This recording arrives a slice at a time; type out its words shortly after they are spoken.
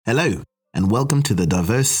Hello, and welcome to the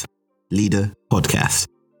Diverse Leader Podcast,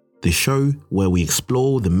 the show where we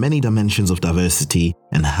explore the many dimensions of diversity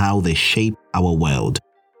and how they shape our world.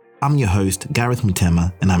 I'm your host, Gareth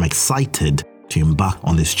Mutema, and I'm excited to embark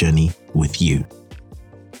on this journey with you.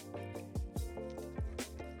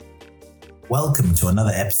 Welcome to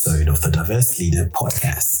another episode of the Diverse Leader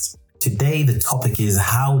Podcast. Today, the topic is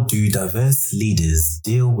how do diverse leaders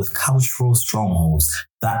deal with cultural strongholds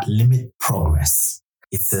that limit progress?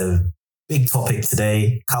 It's a big topic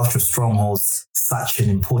today. Cultural strongholds, such an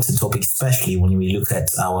important topic, especially when we look at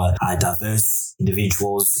our diverse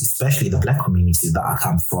individuals, especially the Black communities that I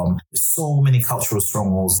come from. There's so many cultural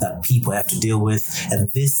strongholds that people have to deal with. And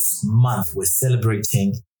this month, we're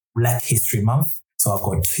celebrating Black History Month. So I've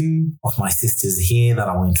got two of my sisters here that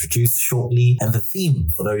I will introduce shortly. And the theme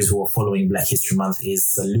for those who are following Black History Month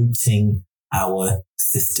is saluting our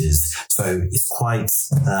sisters. So it's quite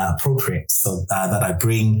appropriate so that I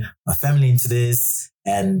bring my family into this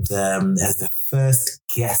and as the first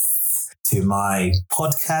guests to my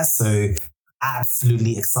podcast. So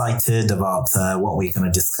absolutely excited about what we're going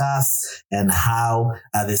to discuss and how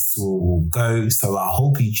this will go. So I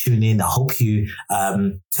hope you tune in. I hope you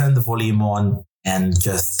turn the volume on and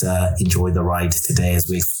just enjoy the ride today as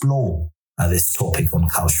we explore this topic on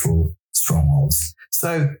cultural strongholds.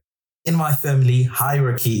 So in my family,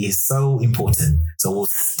 hierarchy is so important. So we'll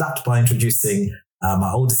start by introducing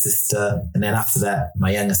my older sister, and then after that, my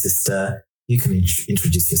younger sister. You can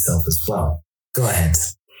introduce yourself as well. Go ahead.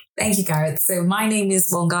 Thank you, Gareth. So my name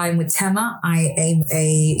is Bongai Mutema. I am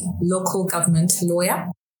a local government lawyer.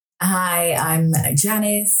 Hi, I'm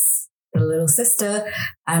Janice, the little sister.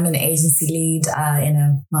 I'm an agency lead in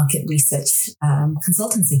a market research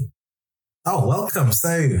consultancy. Oh, welcome.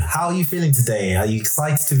 So how are you feeling today? Are you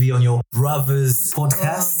excited to be on your brother's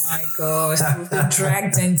podcast? Oh my gosh, we've been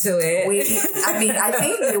dragged into it. I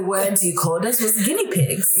think the words you called us was guinea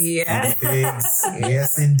pigs. Yeah. Guinea pigs.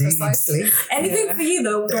 Yes, indeed. Precisely. Anything for you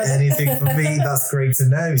though, brother. Anything for me. That's great to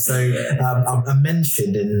know. So I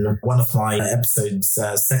mentioned in one of my episodes,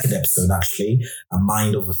 second episode actually, a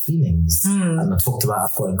mind over feelings. And I talked about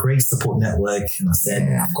I've got a great support network, and I said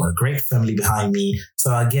I've got a great family behind me. So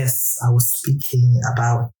I guess I was speaking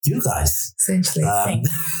about you guys. Essentially.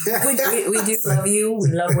 We do love you. We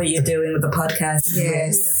love what you're doing with the podcast.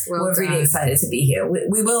 Yes. We're really excited to be here.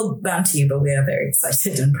 We will bounce you, but we are very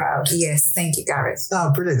excited and proud. Yes. Thank you, Gareth.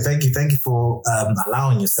 Oh, brilliant. Thank you. Thank you for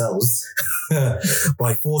allowing yourselves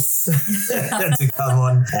by force to come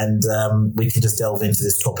on and we can just delve into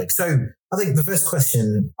this topic. So I think the first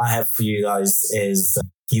question I have for you guys is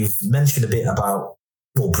you've mentioned a bit about,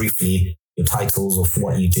 or briefly, your titles of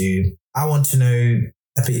what you do. I want to know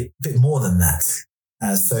a bit more than that.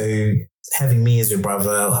 So having me as your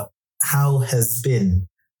brother, how has been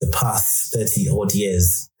the past 30 odd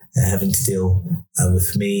years having to deal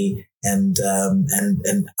with me and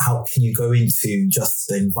how can you go into just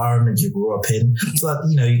the environment you grew up in so that,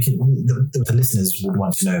 you can, the listeners would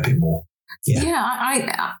want to know a bit more. Yeah,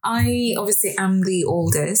 I obviously am the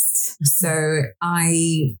oldest. So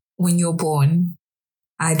when you're born,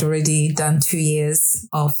 I'd already done 2 years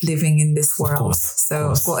of living in this world.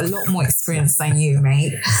 So I've got a lot more experience than you,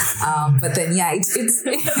 mate. But then, it's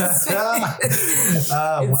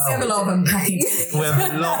a lot of unpacking. We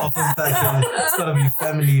have a lot of unpacking. It's got to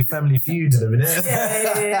be family feud in a minute.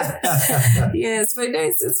 Yes, but no,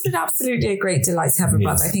 it's been absolutely a great delight to have a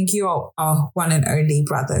brother. I think you are our one and only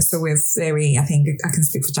brother. So we're I think I can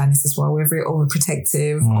speak for Janice as well. We're very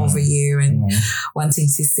overprotective over you and wanting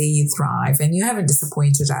to see you thrive. And you haven't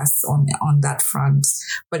disappointed us on that front.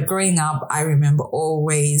 But growing up, I remember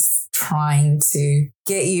always trying to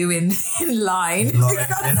get you in line.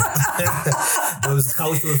 Those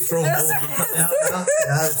cultural strongholds coming out now.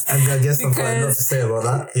 And I guess I've got a lot to say about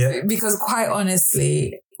that. Yeah. Because quite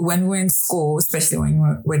honestly, when we're in school, especially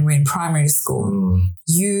when we're in primary school,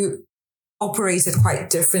 you operated quite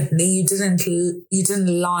differently. You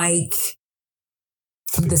didn't like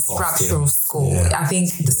the structural school. Yeah. I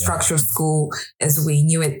think the structural school, as we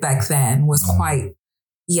knew it back then, was quite,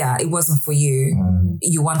 it wasn't for you.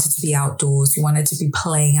 You wanted to be outdoors. You wanted to be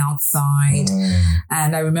playing outside.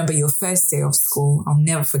 And I remember your first day of school. I'll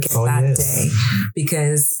never forget that day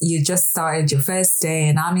because you just started your first day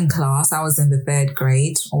and I'm in class. I was in the 3rd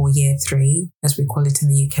grade or year 3, as we call it in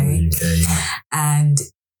the UK. And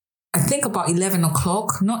I think about 11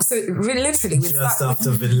 o'clock. Literally. Just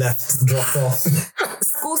after we've left, dropped off.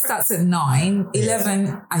 School starts at 9.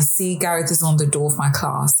 11, I see Gareth is on the door of my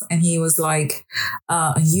class. And he was like,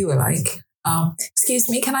 and you were like, excuse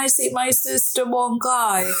me, can I see my sister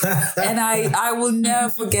Bongai? And I will never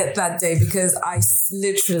forget that day because I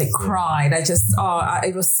literally cried.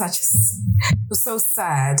 It was so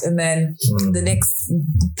sad. And then the next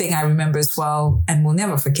thing I remember as well, and will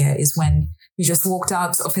never forget, is when you just walked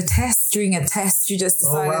out of a test. During a test, you just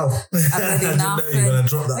decided, I've had enough. You're going to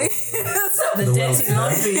drop that. The dirty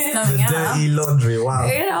laundry is coming out. The dirty laundry, wow.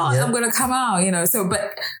 I'm going to come out, So,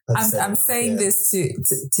 but I'm saying this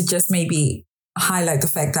to just maybe highlight the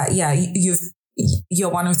fact that, you're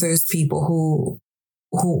one of those people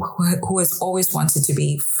who has always wanted to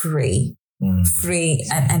be free. Free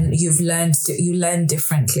and you learn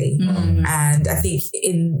differently. And I think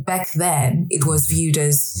back then it was viewed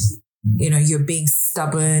as, you're being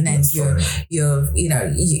stubborn and you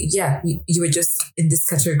were just in this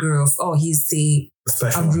category of, he's the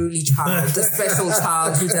unruly child, the special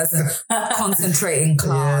child who doesn't concentrate in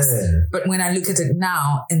class. But when I look at it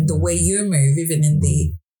now and the way you move, even in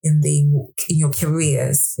your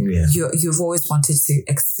careers, you've always wanted to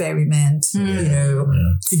experiment,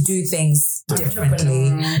 to do things differently,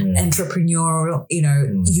 entrepreneurial,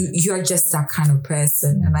 you're just that kind of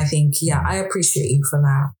person. And I think, I appreciate you for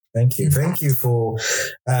that. Thank you. Thank you for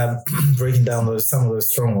breaking down some of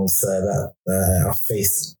those strongholds that I've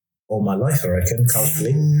faced all my life, I reckon,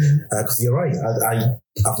 culturally. Because you're right.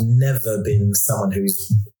 I've never been someone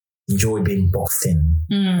who's enjoyed being boxed in.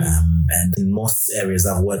 And in most areas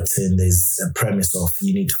I've worked in, there's a premise of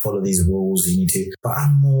you need to follow these rules, but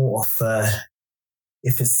I'm more of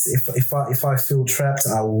if I feel trapped,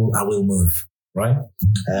 I will move, right?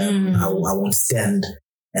 I won't stand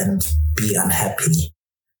and be unhappy.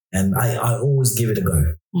 And I always give it a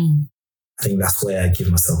go. I think that's where I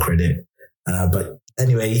give myself credit. But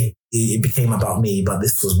anyway, it became about me, but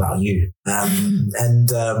this was about you.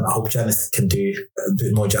 And I hope Janice can do a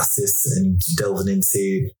bit more justice and delving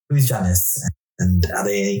into who's Janice. And are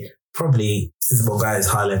there any, probably, since Bongai has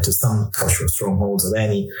highlighted some cultural strongholds, are there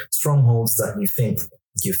any strongholds that you think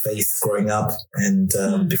you faced growing up? And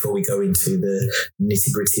before we go into the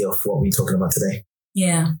nitty gritty of what we're talking about today.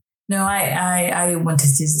 Yeah. No, I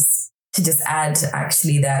wanted to just add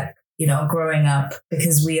actually that, growing up,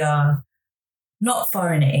 because we are not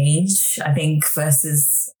far in age, I think,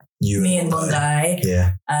 versus me and Bongai.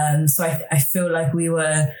 Yeah. So I feel like we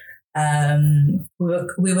were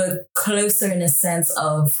closer in a sense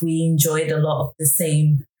of we enjoyed a lot of the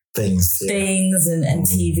same things and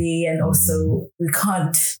TV, and also we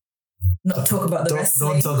can't not talk about the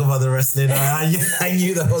wrestling. Don't talk about the wrestling. I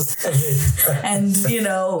knew that was coming. And,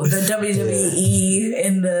 the WWE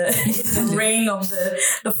in the ring of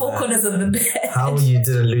the four corners of the bed. How you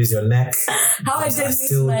didn't lose your neck. How I didn't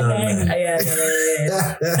lose my neck.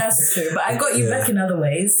 Yeah. That's true. But I got you back in other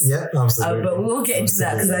ways. Yeah, absolutely. But we won't get into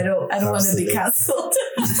that because I don't want to be cancelled.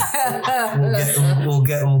 We'll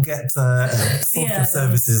get social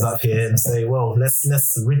services up here and say, well, let's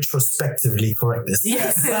retrospectively correct this.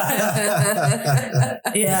 Yes.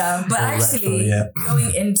 Yeah, but actually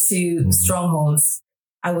going into Strongholds,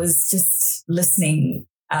 I was just listening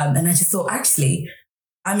and I just thought, actually,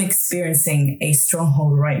 I'm experiencing a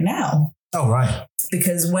stronghold right now. Oh, right.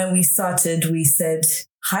 Because when we started, we said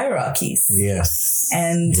hierarchies. Yes.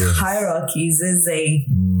 And hierarchies is a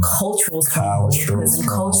cultural stronghold. Because in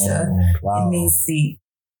culture, it means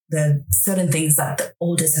the certain things that the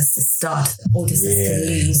oldest has to start, the oldest has to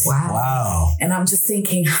leave. Wow. And I'm just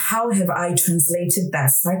thinking, how have I translated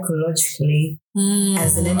that psychologically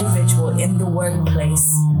as an individual in the workplace?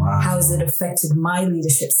 How has it affected my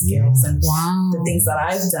leadership skills and the things that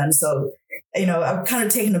I've done? So, I'm kind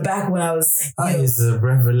of taken aback when I was... That is a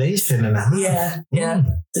revelation and a half. Yeah.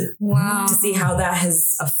 To see how that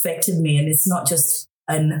has affected me. And it's not just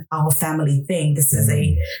our family thing. This is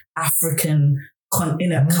a African... I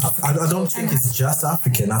don't think it's just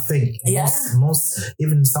African. I think most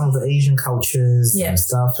even some of the Asian cultures and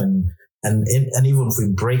stuff, and even if we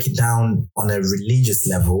break it down on a religious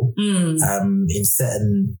level, in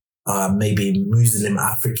certain maybe Muslim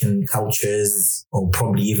African cultures, or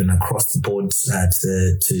probably even across the board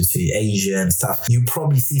to Asia and stuff, you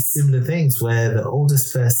probably see similar things where the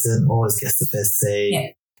oldest person always gets the first say. Yeah.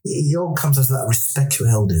 It all comes down to that respect your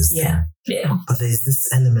elders. Yeah. But there's this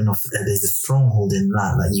element of, there's a stronghold in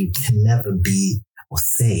that you can never be or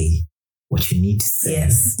say what you need to say.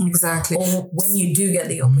 Yes, exactly. Or when you do get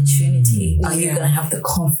the opportunity, are you going to have the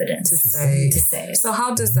confidence to say it? So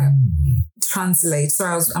how does that translate?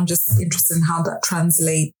 So I'm just interested in how that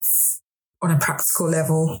translates on a practical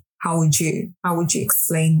level. How would you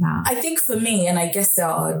explain that? I think for me, and I guess there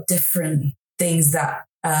are different things that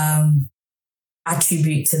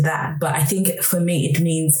attribute to that, but I think for me it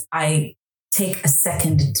means I take a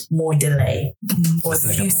second more delay or a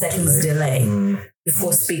few seconds delay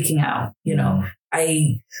before speaking out. You know,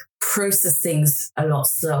 I process things a lot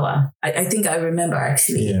slower. I think I remember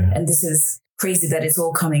actually, and this is crazy that it's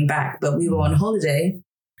all coming back, but we were on holiday.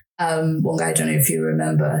 Wonga, I don't know if you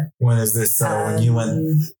remember. When is this? When you went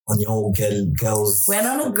on your girls? Went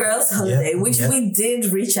on a girls' holiday, which we did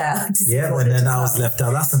reach out to. Yeah, and then I was left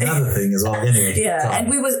out. That's another thing as well. Anyway.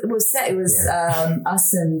 And we was set. It was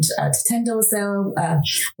us and Tatenda was there,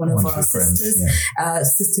 one of our sisters,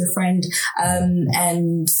 sister friend,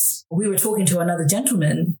 and we were talking to another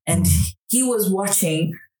gentleman, and he was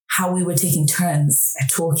watching how we were taking turns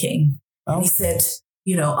at talking, and he said,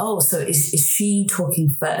 you know, so is she talking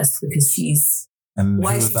first because she's... And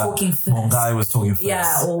why is she talking first? One guy was talking first.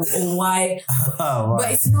 Yeah, or why... Right.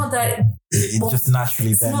 But it's not that... It just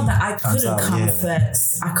naturally then... It's not that I couldn't come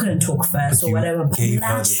first. I couldn't talk first or whatever. But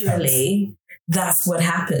naturally, that's what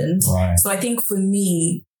happened. Right. So I think for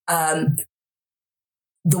me, the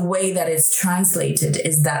way that it's translated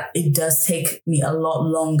is that it does take me a lot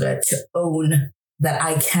longer to own that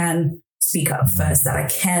I can speak up first, that I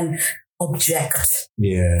can... object.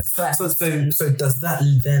 Yeah. So does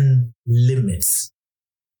that then limit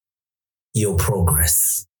your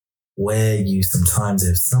progress where you sometimes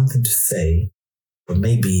have something to say, but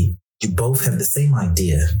maybe you both have the same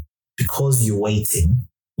idea because you're waiting?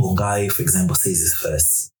 One guy, for example, says this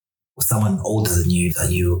first, or someone older than you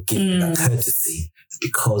that you give that courtesy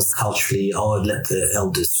because culturally, let the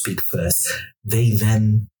elders speak first. They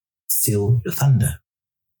then steal your thunder.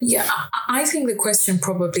 Yeah, I think the question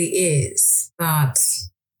probably is that,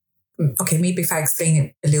 okay, maybe if I explain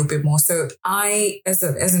it a little bit more. So I, as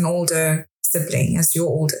an older sibling, as your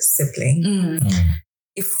older sibling,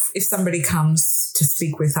 if somebody comes to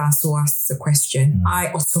speak with us or asks a question, I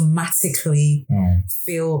automatically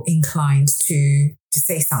feel inclined to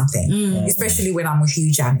say something, especially when I'm with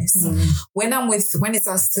you, Janice. When it's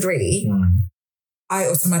us three, I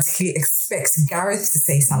automatically expect Gareth to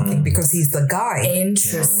say something because he's the guy.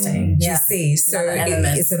 Interesting. You see, so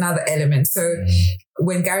it's another element. So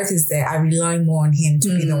when Gareth is there, I rely more on him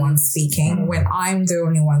to be the one speaking. When I'm the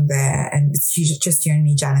only one there and it's just you and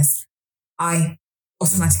me, Janice, I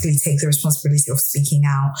automatically take the responsibility of speaking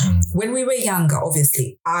out. When we were younger,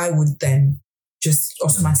 obviously, I would then just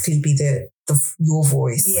automatically be your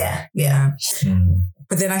voice. Yeah.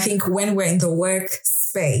 But then I think when we're in the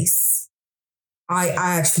workspace,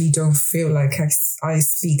 I actually don't feel like I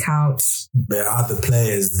speak out. There are other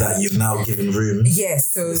players that you've now given room.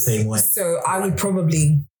 Yes, so the same way. So I would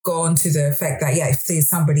probably go on to the effect that if there's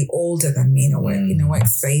somebody older than me in a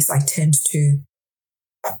workspace, I tend to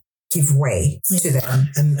give way to them.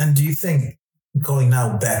 And do you think we're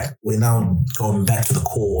now going back to the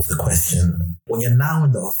core of the question. When you're now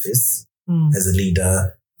in the office as a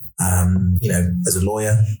leader, as a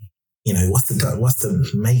lawyer, what's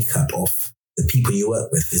the makeup of the people you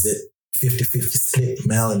work with? Is it 50-50 split,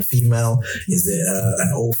 male and female? Is it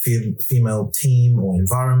an all-female team or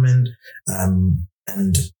environment?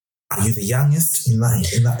 And are you the youngest in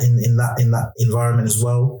that environment as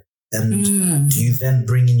well? And do you then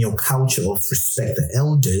bring in your culture of respect the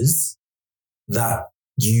elders that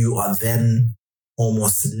you are then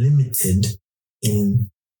almost limited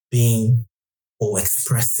in being or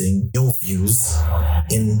expressing your views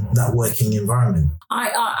in that working environment?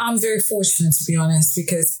 I'm very fortunate, to be honest,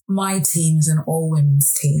 because my team is an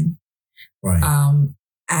all-women's team. Right.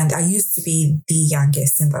 And I used to be the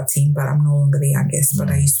youngest in that team, but I'm no longer the youngest, but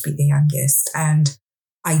I used to be the youngest. And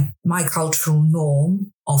my cultural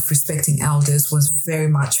norm of respecting elders was very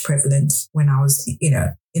much prevalent when I was,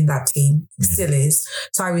 in that team. Still is.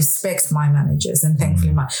 So I respect my managers, and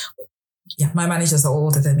thankfully my managers are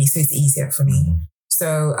older than me, so it's easier for me.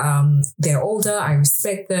 So they're older, I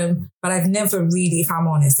respect them, but I've never really, if I'm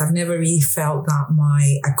honest, felt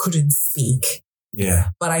that I couldn't speak. Yeah.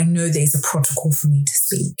 But I know there's a protocol for me to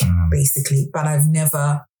speak, basically. But I've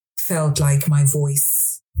never felt like my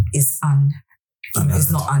voice is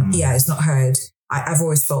it's not heard. I've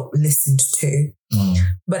always felt listened to.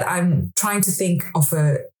 But I'm trying to think of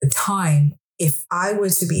a time if I were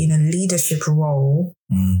to be in a leadership role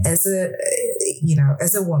as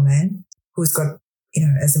a woman who's got,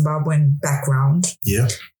 a Zimbabwean background. Yeah.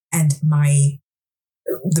 And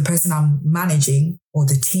the person I'm managing, or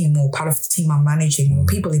the team, or part of the team I'm managing, or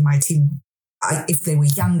people in my team, if they were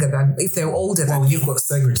if they were older than me. You've got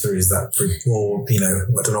secretaries that, or,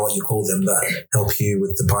 I don't know what you call them, that help you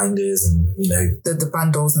with the binders and, the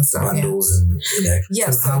bundles and stuff.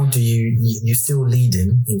 So how do you're still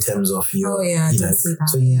leading in terms of your, I did see that.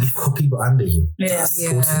 So you've got people under you. That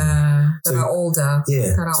are older.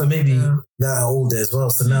 Yeah. So maybe that are older as well.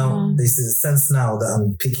 So now this is a sense now that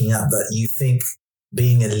I'm picking up that you think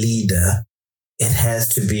being a leader, it has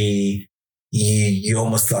to be, you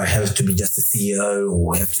almost like have to be just a CEO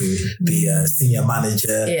or have to be a senior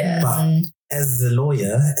manager. Yeah. But as a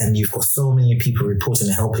lawyer, and you've got so many people reporting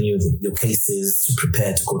and helping you with your cases to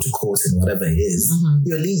prepare to go to court and whatever it is,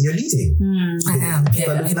 you're leading. I am.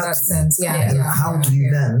 In that sense. Yeah. How do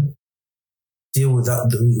you then deal with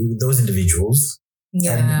those individuals?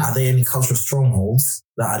 Yeah. And are there any cultural strongholds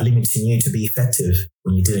that are limiting you to be effective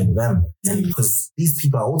when you're dealing with them? And because these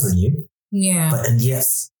people are older than you, and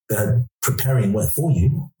yes, they're preparing work for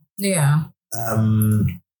you. Yeah.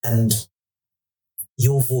 And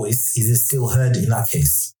your voice, is it still heard in that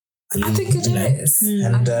case? I think it is.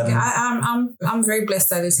 And I'm very blessed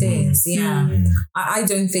that it is. Yeah. I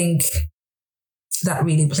don't think that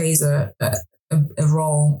really plays a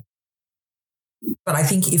role. But I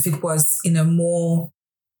think if it was in a more,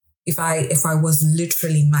 if I was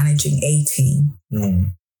literally managing a team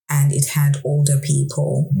and it had older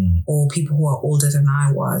people or people who are older than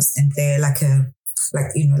I was, and they're like a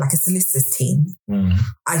solicitor's team,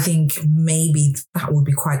 I think maybe that would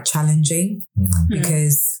be quite challenging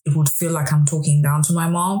because it would feel like I'm talking down to my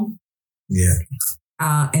mom. Yeah.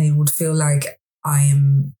 And it would feel like I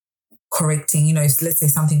am correcting, let's say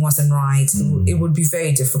something wasn't right. It would be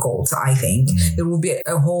very difficult, I think. It would be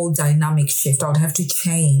a whole dynamic shift. I would have to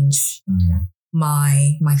change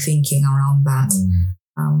my thinking around that.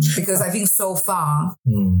 Because I think so far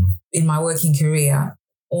in my working career,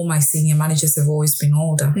 all my senior managers have always been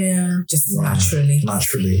older. Yeah. Just naturally.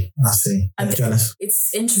 Naturally. I see. Janice?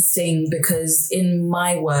 It's interesting because in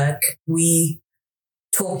my work, we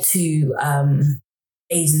talk to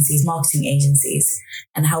agencies, marketing agencies,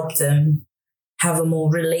 and help them have a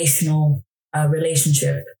more relational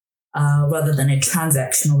relationship rather than a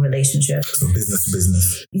transactional relationship. So business to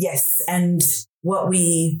business. Yes. And what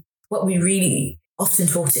we really often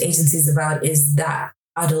talk to agencies about is that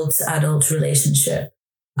adult to adult relationship.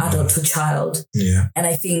 Adult to child. Yeah. And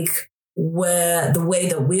I think the way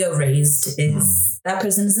that we are raised is that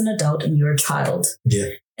person is an adult and you're a child. Yeah.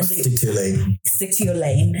 And stick to your lane. Stick to your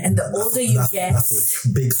lane. And the older you get. That's a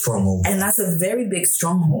big stronghold. And that's a very big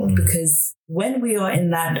stronghold because when we are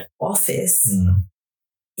in that office,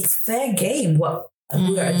 it's fair game. We're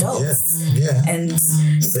adults. Yeah. And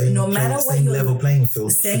no matter what same level playing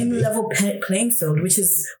field. Same level playing field, which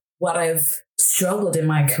is what I've struggled in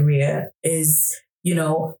my career is,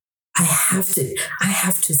 I have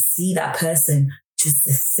to see that person just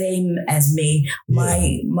the same as me.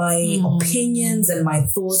 My opinions and my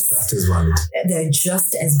thoughts, just as valid. They're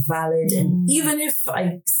just as valid. And even if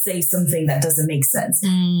I say something that doesn't make sense,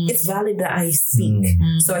 it's valid that I speak.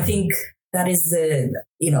 So I think that is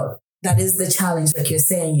the challenge, like you're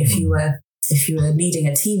saying, if you were leading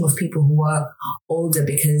a team of people who are older,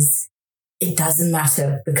 because it doesn't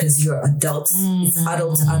matter because you're adults. It's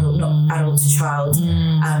adult to adult, not adult to child,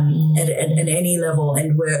 at any level.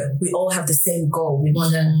 And we all have the same goal. We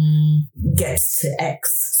want to get to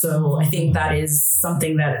X. So I think that is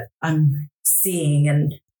something that I'm seeing.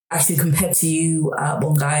 And actually, compared to you,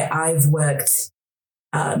 Bongai, I've worked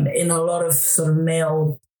in a lot of sort of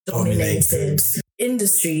male-dominated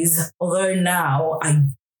industries. Although now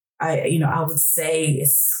I would say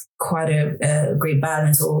it's quite a great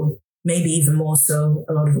balance, or maybe even more so,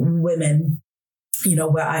 a lot of women,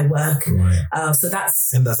 where I work. Right. And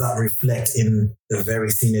does that reflect in the very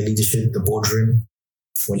senior leadership, the boardroom?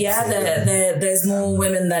 There's more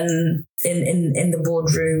women than in the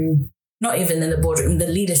boardroom, not even in the boardroom, the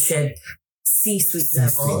leadership C-suite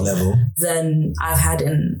level than I've had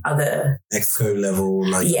in other exco level,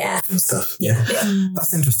 and stuff. Yeah.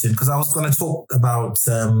 That's interesting because I was going to talk about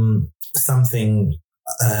something.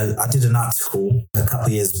 I did an article a couple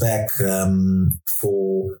of years back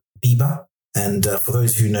for BIBA, and for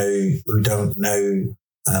those who don't know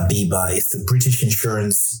BIBA, it's the British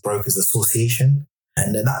Insurance Brokers Association,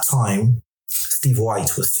 and at that time, Steve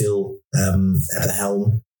White was still at the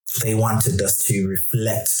helm. They wanted us to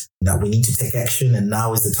reflect that we need to take action, and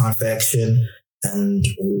now is the time for action. And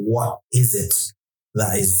what is it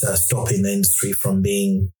that is stopping the industry from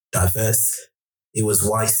being diverse? It was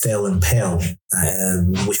why stale and pale,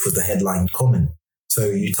 which was the headline comment. So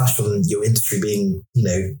you touched on your industry being,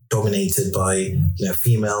 dominated by,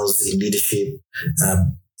 females in leadership.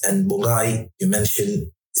 And Bongai, you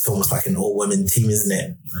mentioned it's almost like an all-women team, isn't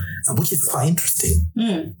it? Which is quite interesting.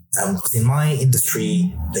 Because in my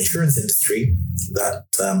industry, the insurance industry that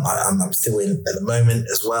I'm still in at the moment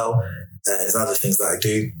as well, as other things that I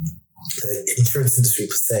do, the insurance industry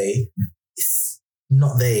per se is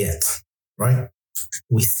not there yet, right?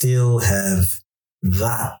 we still have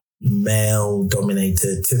that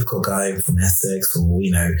male-dominated typical guy from Essex, or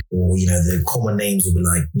the common names will be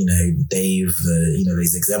like, Dave.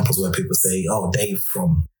 There's examples where people say, "Oh, Dave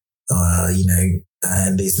from,"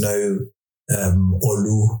 and there's no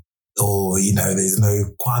Olu, or there's no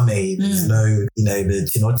Kwame, there's no the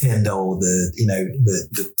Chinotenda, or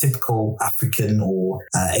the typical African or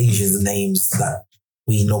Asian names that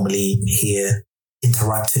we normally hear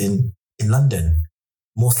interacting in London.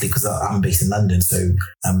 Mostly because I'm based in London, so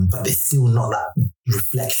but there's still not that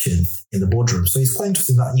reflection in the boardroom. So it's quite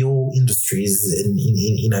interesting that your industry is in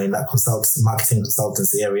that marketing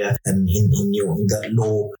consultancy area, and in that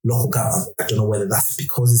local government. I don't know whether that's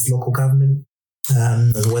because it's local government,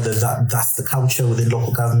 and whether that's the culture within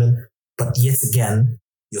local government. But yet again,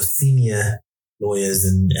 your senior lawyers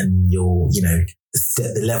and your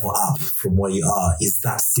the level up from where you are, is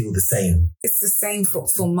that still the same? It's the same for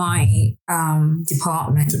my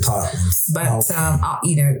department. But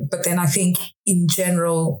but then I think in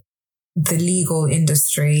general, the legal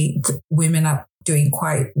industry, women are doing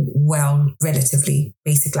quite well relatively.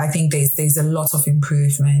 Basically, I think there's a lot of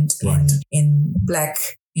improvement in black,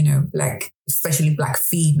 especially black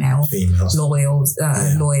female lawyers.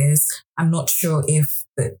 I'm not sure if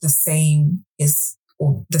the same is,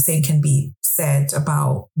 or the same can be said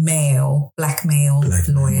about black male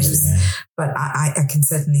lawyers. Yeah. But I can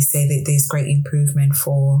certainly say that there's great improvement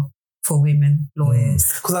for women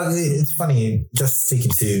lawyers. Because it's funny, just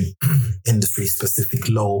speaking to industry-specific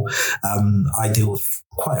law, I deal with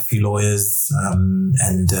quite a few lawyers, and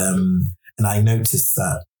I noticed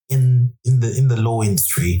that in the law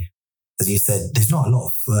industry, as you said, there's not a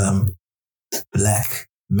lot of black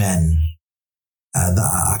men that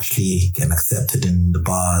are actually getting accepted in the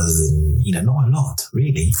bars, and not a lot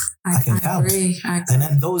really. I can count. Agree. And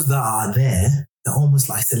then those that are there, they're almost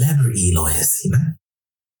like celebrity lawyers,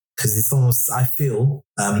 because it's almost, I feel,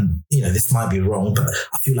 this might be wrong, but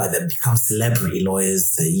I feel like they become celebrity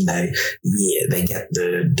lawyers. They get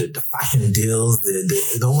the fashion deals.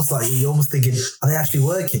 They're almost like, you're almost thinking, are they actually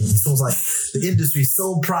working? It's almost like the industry is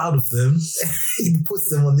so proud of them. It puts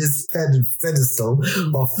them on this pedestal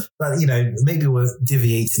of, but maybe we're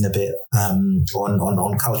deviating a bit on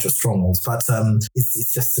cultural strongholds, but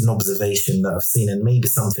it's just an observation that I've seen, and maybe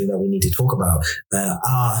something that we need to talk about.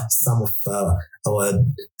 Are some of our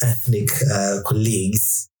ethnic colleagues,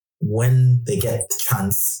 when they get the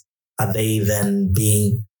chance, are they then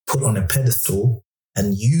being put on a pedestal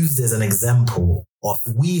and used as an example of,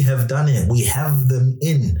 we have done it, we have them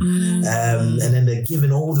in, and then they're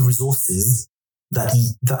given all the resources that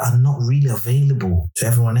are not really available to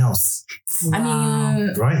everyone else. Wow. I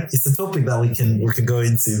mean, right? It's a topic that we can go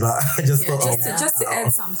into, but I just thought just to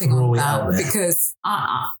add something on that, because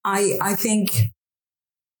I think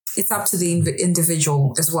it's up to the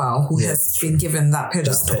individual as well who has been given that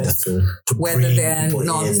pedestal whether they're not, or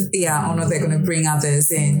not, they're going to bring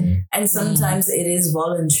others in. And sometimes it is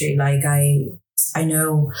voluntary. Like I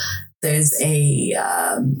know there's a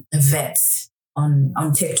vet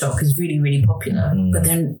on TikTok who's really, really popular, but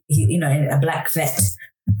then a black vet.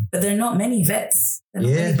 But there are not many vets. There are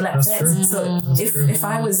not many black vets. True. So if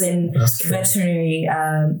I was in veterinary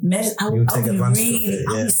medicine, I'll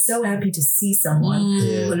be so happy to see someone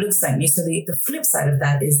who looks like me. So the flip side of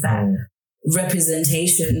that is that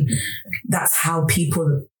representation. That's how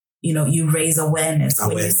people, you raise awareness.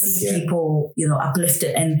 When you see people,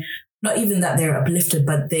 uplifted, and not even that they're uplifted,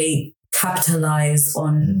 but they capitalize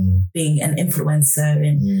on being an influencer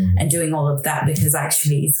and doing all of that, because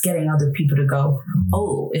actually it's getting other people to go,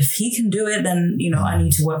 oh, if he can do it, then I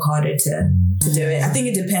need to work harder to do it. I think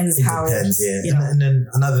it depends how. And then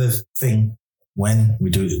another thing, when we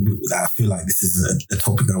do it, I feel like this is a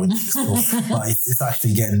topic that we need to explore, but it's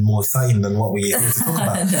actually getting more exciting than what we're here to talk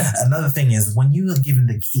about. Another thing is, when you are given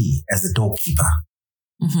the key as a doorkeeper,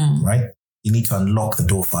 right? You need to unlock the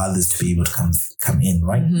door for others to be able to come in,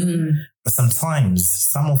 right? But sometimes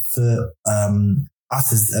some of the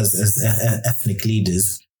us as ethnic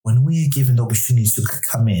leaders, when we're given the opportunity to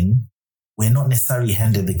come in, we're not necessarily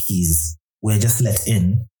handed the keys. We're just let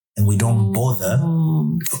in, and we don't bother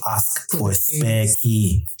to ask for a spare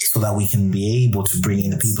key so that we can be able to bring in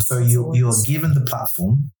the people. So you're given the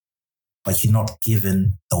platform, but you're not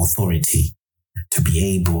given the authority to be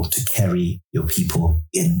able to carry your people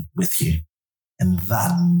in with you. And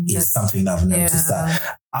that is something that I've noticed,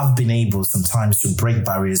 that I've been able sometimes to break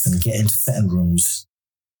barriers and get into certain rooms.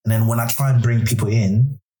 And then when I try and bring people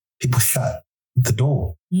in, people shut. the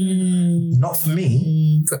door. Not for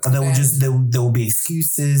me, but there will be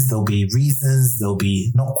excuses, there'll be reasons, there'll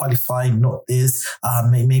be not qualified, not this,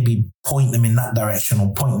 maybe point them in that direction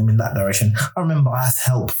or point them in that direction. I remember I asked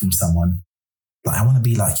help from someone, like, I want to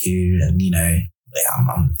be like you, and I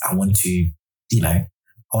want to, I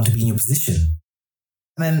want to be in your position.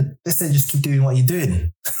 And then they said, just keep doing what you're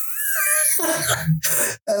doing.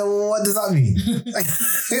 What does that mean?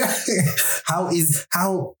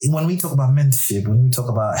 How when we talk about mentorship, when we talk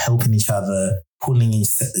about helping each other, pulling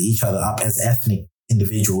each other up as ethnic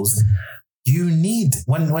individuals, you need,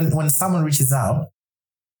 when someone reaches out,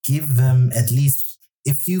 give them, at least,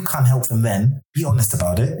 if you can't help them then, be honest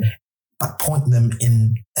about it, but point them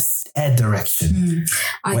in a direction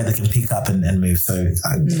where they can pick up and move. So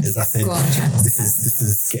as I said, this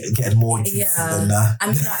is getting more juicy than that. I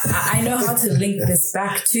mean, I know how to link this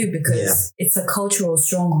back too, because it's a cultural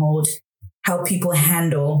stronghold, how people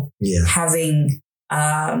handle having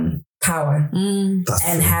power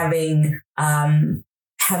and having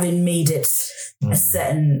made it a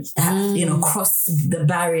certain, cross the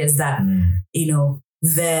barriers that,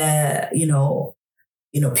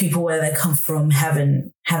 people where they come from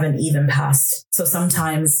haven't even passed. So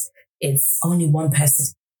sometimes it's only one of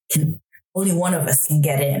us can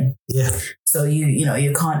get in. Yeah. So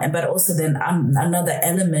you can't. But also then another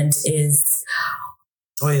element is,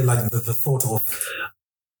 like the thought of,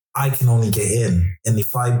 I can only get in, and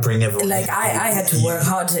if I bring everyone, like I had to work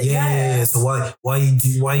hard to So why you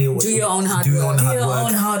do your own hard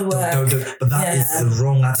work? But that is the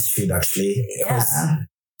wrong attitude, actually. Because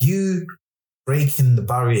you breaking the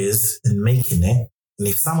barriers and making it, and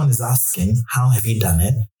if someone is asking, how have you done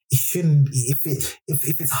it? It shouldn't be, if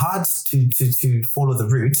it's hard to follow the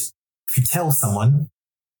route, if you tell someone,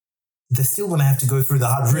 they're still going to have to go through the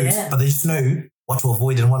hard route, but they just know what to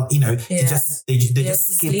avoid and what, they just skip. You're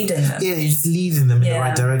just leading them in the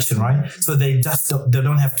right direction, right? So they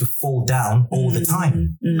don't have to fall down all the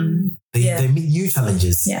time. They meet new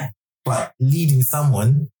challenges. Yeah. But leading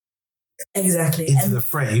someone into the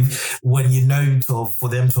fray when for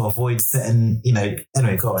them to avoid certain, anyway,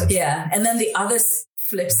 go ahead. Yeah. And then the other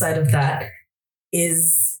flip side of that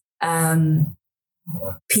is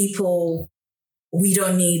people, we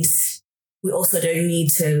also don't need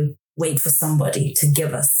to wait for somebody to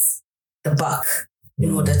give us the buck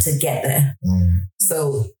in order to get there.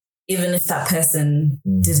 So even if that person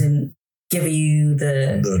didn't give you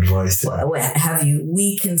the advice, what have you,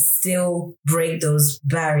 we can still break those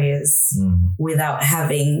barriers without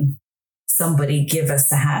having somebody give us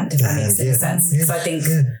a hand, if that makes any sense. So I think...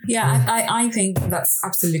 I think that's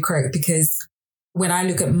absolutely correct, because when I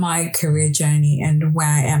look at my career journey and where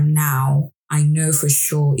I am now, I know for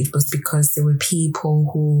sure it was because there were people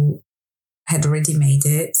who had already made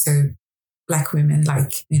it. So Black women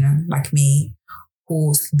like me,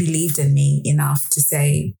 who believed in me enough to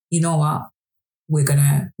say, you know what, we're going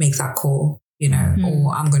to make that call,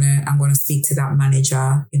 or I'm going to speak to that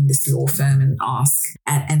manager in this law firm and ask.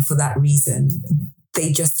 And for that reason,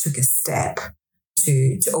 they just took a step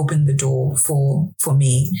to open the door for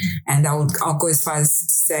me. And I'll go as far as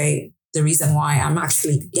to say the reason why I'm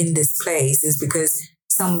actually in this place is because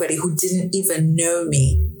somebody who didn't even know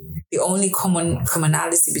me, the only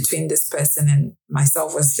commonality between this person and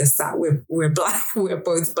myself was just that we're Black, we're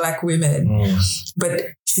both Black women.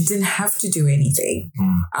 But she didn't have to do anything.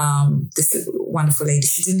 This wonderful lady,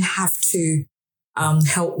 she didn't have to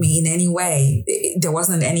help me in any way. There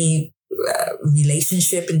wasn't any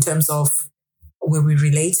relationship in terms of were we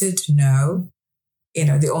related? No.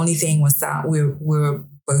 The only thing was that we were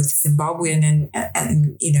both Zimbabwean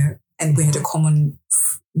and we had a common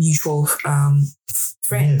mutual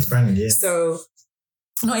friend. So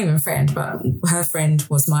not even friend, but her friend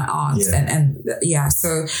was my aunt.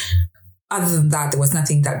 So other than that, there was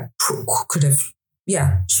nothing that could have,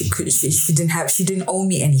 she didn't owe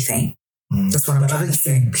me anything. That's what I'm trying to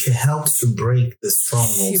say. She helped to break the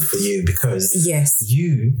strongholds for you, because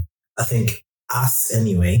I think us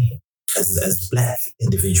anyway, as Black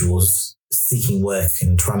individuals seeking work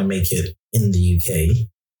and trying to make it in the UK,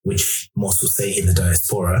 which most will say in the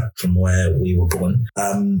diaspora from where we were born,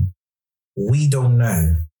 we don't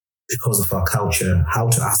know, because of our culture, how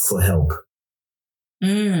to ask for help.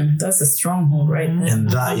 That's a stronghold right there. And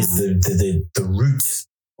that is the root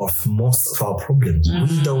of most of our problems.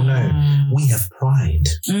 We don't know. We have pride.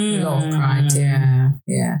 A lot of pride,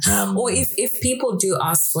 yeah. Or if people do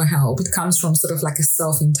ask for help, it comes from sort of like a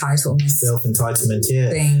self-entitlement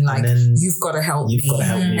thing, like, you've got to help me.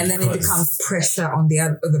 And then it becomes pressure on the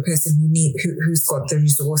other person who's got the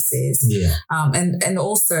resources. And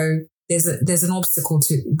also there's an obstacle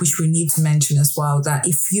to which we need to mention as well, that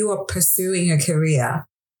if you are pursuing a career,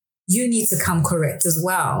 you need to come correct as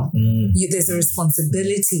well. There's a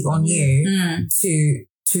responsibility on you to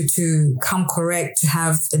come correct, to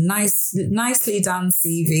have a nicely done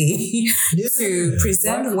CV, to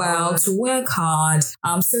present well, to work hard,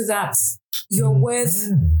 so that you're worth,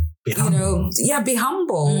 be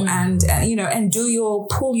humble and do your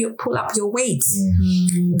pull up your weight.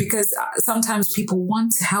 Because sometimes people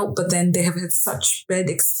want to help, but then they have had such bad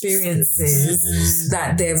experiences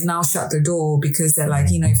that they've now shut the door, because they're like,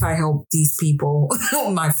 if I help these people,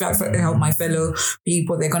 help my fellow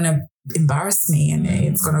people, they're going to embarrass me and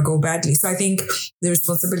it's going to go badly. So I think the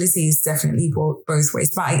responsibility is definitely both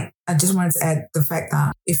ways. But I just wanted to add the fact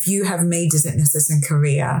that if you have made this an assistant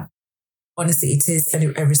career, honestly, it is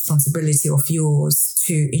a responsibility of yours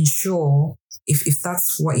to ensure, if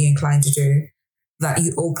that's what you're inclined to do, that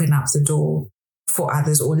you open up the door for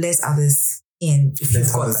others or let others in if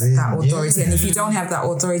you've got that authority. Yeah. And if you don't have that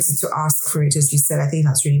authority to ask for it, as you said, I think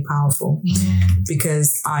that's really powerful.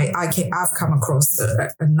 Because I've come across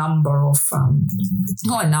a number of,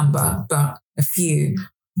 not a number, but a few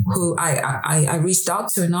who I reached out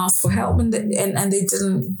to and asked for help, and they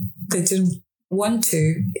didn't want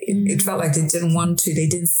to. It felt like they didn't want to. They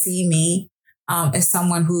didn't see me as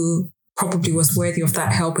someone who probably was worthy of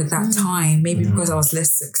that help at that time. Maybe because I was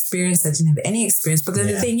less experienced, I didn't have any experience. But then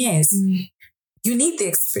the thing is, you need the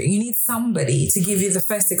experience. You need somebody to give you the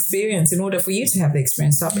first experience in order for you to have the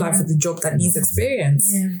experience to apply for the job that needs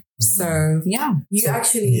experience. So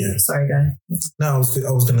sorry, go ahead. No, I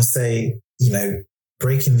was going to say,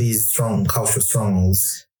 breaking these cultural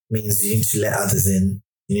strongholds means you need to let others in.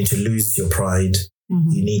 You need to lose your pride.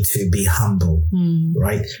 You need to be humble,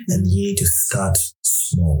 right? And you need to start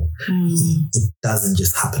small. It doesn't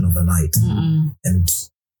just happen overnight. And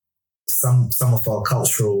some of our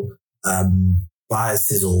cultural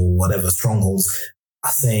biases or whatever strongholds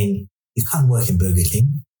are saying you can't work in Burger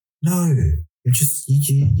King. No,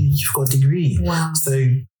 you've got a degree. Wow. So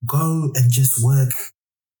go and just work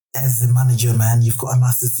as a manager, man. You've got a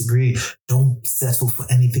master's degree. Don't settle for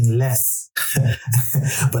anything less.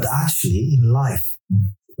 But actually, in life,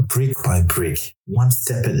 brick by brick, one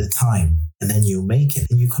step at a time, and then you'll make it.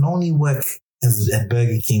 And you can only work at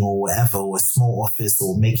Burger King or whatever, or a small office,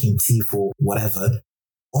 or making tea for whatever,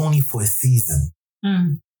 only for a season.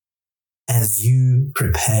 As you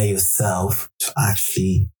prepare yourself to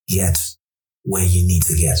actually get where you need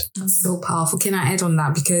to get. That's so powerful. Can I add on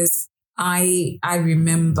that? Because I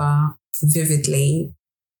remember vividly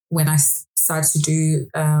when I started to do,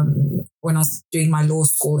 when I was doing my law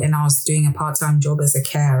school and I was doing a part-time job as a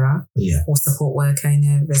carer or support worker in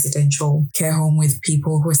a residential care home with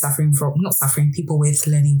people who are people with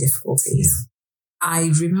learning difficulties.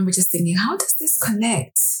 I remember just thinking, how does this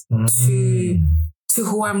connect to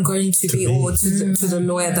who I'm going to be or to the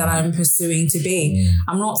lawyer that I'm pursuing to be?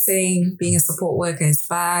 I'm not saying being a support worker is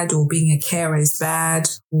bad or being a carer is bad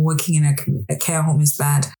or working in a care home is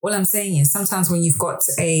bad. What I'm saying is sometimes when you've got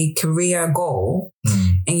a career goal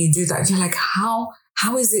and you do that, you're like, how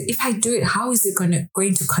is it, if I do it, how is it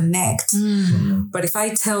going to connect? But if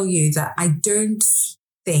I tell you that I don't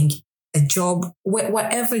think a job,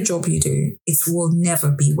 whatever job you do, it will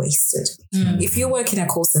never be wasted. If you work in a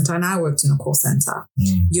call center, and I worked in a call center,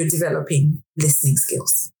 you're developing listening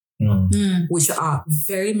skills, which are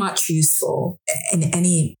very much useful in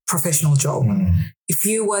any professional job. If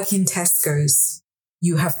you work in Tesco's,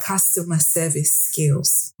 you have customer service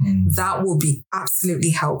skills. That will be absolutely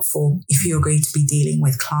helpful if you're going to be dealing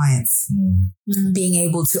with clients. Being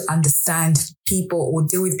able to understand people or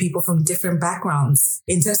deal with people from different backgrounds.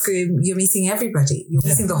 In Tesco, you're meeting everybody. You're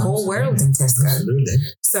meeting the whole world in Tesco. Absolutely.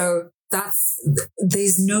 So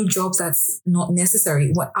there's no job that's not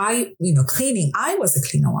necessary. Cleaning, I was a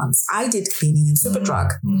cleaner once. I did cleaning in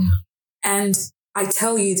Superdrug. And I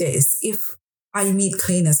tell you this, if I meet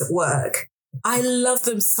cleaners at work, I love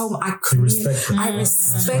them so much. I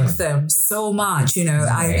respect them so much.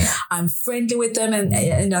 I'm friendly with them and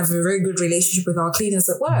I have a very good relationship with our cleaners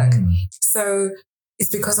at work. So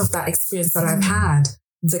it's because of that experience that I've had.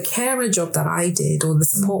 The carer job that I did or the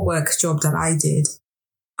support work job that I did,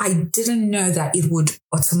 I didn't know that it would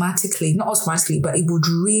not automatically, but it would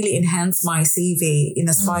really enhance my CV in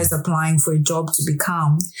as far as applying for a job to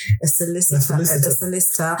become a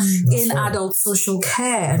solicitor in adult social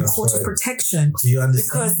care and court of protection.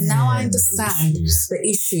 Because now I understand the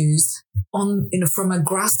issues from a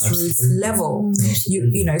grassroots level.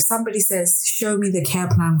 Somebody says, show me the care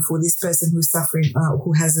plan for this person who's suffering,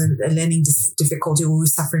 who has a learning difficulty or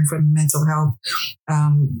who's suffering from mental health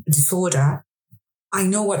disorder. I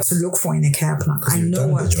know what to look for in a care plan. I know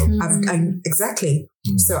what exactly.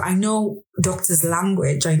 So I know doctors'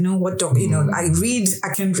 language. I know what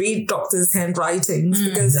I can read doctors' handwritings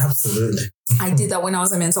because absolutely. I did that when I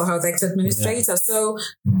was a mental health administrator. So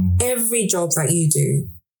every job that you do,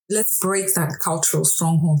 let's break that cultural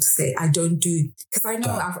stronghold to say, I don't do, because I know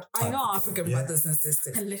African brothers and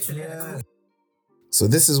sisters. Literally. Yeah. So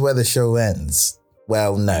this is where the show ends.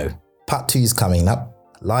 Well, no. Part 2 is coming up.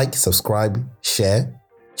 Like, subscribe, share.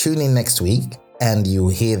 Tune in next week and you'll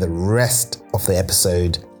hear the rest of the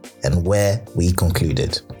episode and where we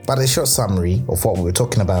concluded. But a short summary of what we were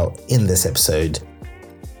talking about in this episode.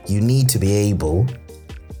 You need to be able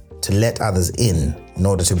to let others in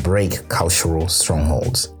order to break cultural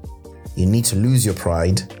strongholds. You need to lose your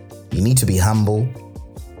pride. You need to be humble.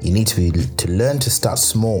 You need to learn to start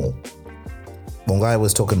small. Bongai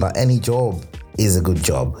was talking about any job is a good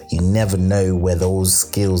job. You never know where those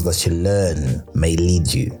skills that you learn may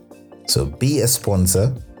lead you. So be a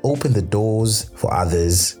sponsor, open the doors for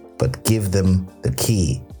others, but give them the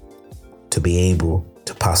key to be able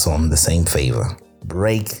to pass on the same favor.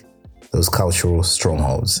 Break those cultural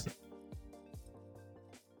strongholds.